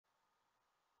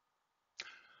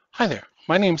Hi there,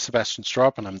 my name is Sebastian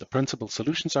Straub and I'm the Principal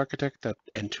Solutions Architect at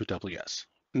N2WS.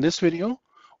 In this video,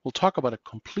 we'll talk about a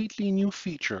completely new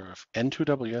feature of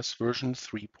N2WS version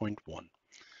 3.1,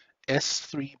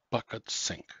 S3 Bucket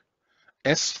Sync.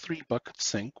 S3 Bucket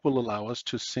Sync will allow us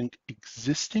to sync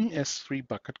existing S3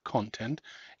 bucket content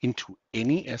into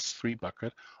any S3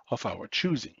 bucket of our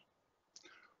choosing.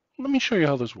 Let me show you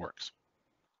how this works.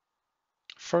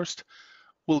 First,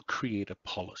 we'll create a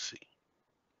policy.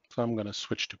 So I'm going to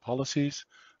switch to policies.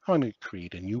 I'm going to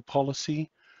create a new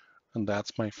policy, and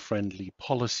that's my friendly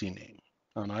policy name.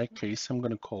 In my case, I'm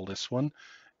going to call this one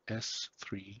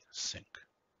S3 Sync.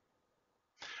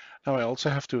 Now I also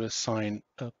have to assign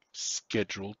a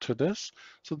schedule to this.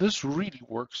 So this really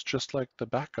works just like the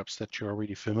backups that you're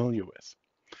already familiar with.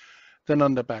 Then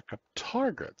under backup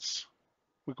targets,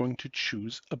 we're going to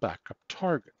choose a backup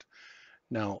target.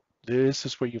 Now this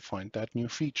is where you find that new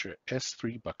feature,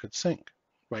 S3 Bucket Sync,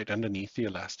 right underneath the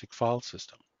Elastic file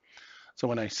system. So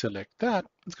when I select that,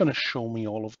 it's going to show me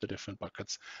all of the different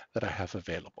buckets that I have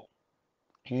available.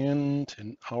 And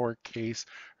in our case,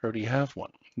 I already have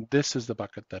one. This is the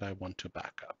bucket that I want to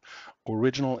back up,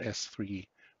 original S3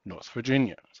 North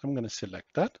Virginia. So I'm going to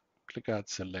select that, click Add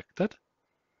Selected,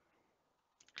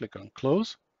 click on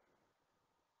Close.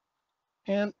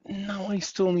 And now I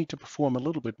still need to perform a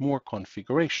little bit more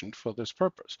configuration for this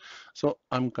purpose. So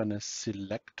I'm going to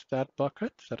select that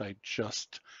bucket that I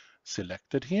just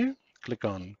selected here, click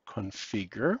on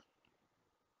Configure,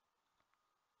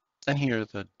 and here are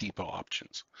the deeper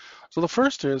options. So the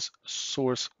first is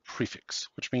source prefix,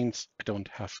 which means I don't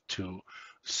have to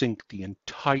sync the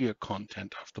entire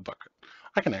content of the bucket.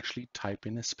 I can actually type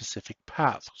in a specific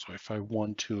path. So if I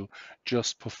want to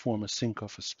just perform a sync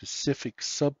of a specific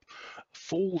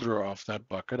subfolder of that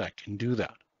bucket, I can do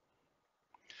that.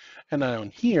 And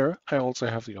down here, I also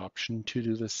have the option to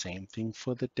do the same thing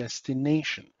for the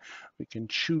destination. We can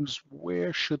choose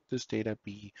where should this data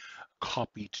be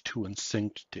copied to and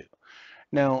synced to.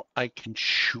 Now I can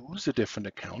choose a different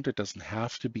account. It doesn't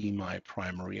have to be my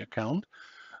primary account.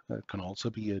 It can also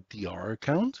be a DR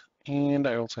account. And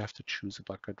I also have to choose a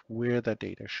bucket where that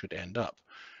data should end up.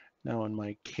 Now in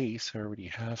my case, I already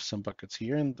have some buckets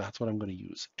here, and that's what I'm going to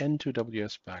use,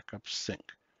 N2WS Backup Sync.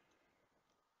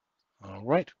 All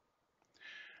right.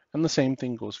 And the same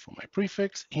thing goes for my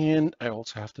prefix, and I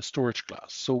also have the storage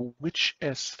class. So which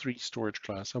S3 storage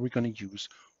class are we going to use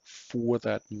for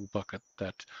that new bucket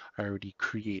that I already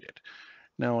created?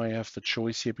 Now I have the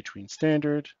choice here between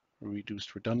standard,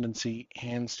 reduced redundancy,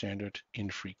 and standard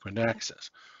infrequent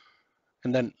access.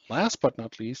 And then last but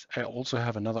not least, I also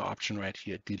have another option right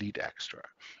here, delete extra.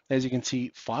 As you can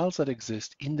see, files that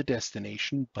exist in the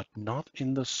destination but not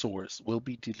in the source will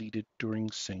be deleted during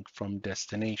sync from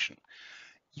destination.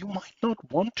 You might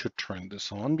not want to turn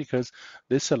this on because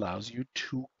this allows you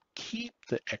to keep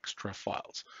the extra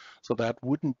files. So that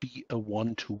wouldn't be a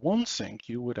one-to-one sync.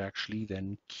 You would actually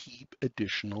then keep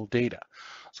additional data.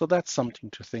 So that's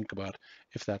something to think about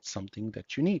if that's something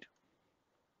that you need.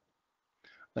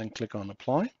 Then click on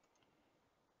Apply,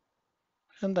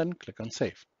 and then click on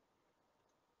Save.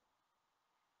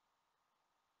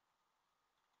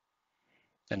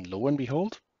 And lo and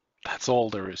behold, that's all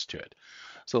there is to it.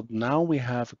 So now we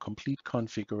have a complete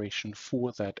configuration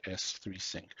for that S3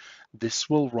 sync. This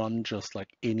will run just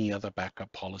like any other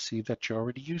backup policy that you're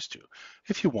already used to.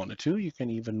 If you wanted to, you can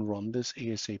even run this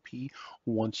ASAP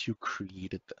once you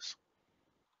created this.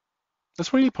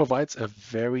 This really provides a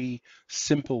very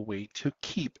simple way to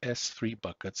keep S3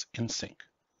 buckets in sync.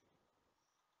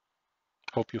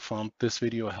 Hope you found this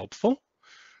video helpful.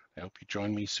 I hope you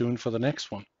join me soon for the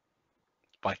next one.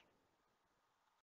 Bye.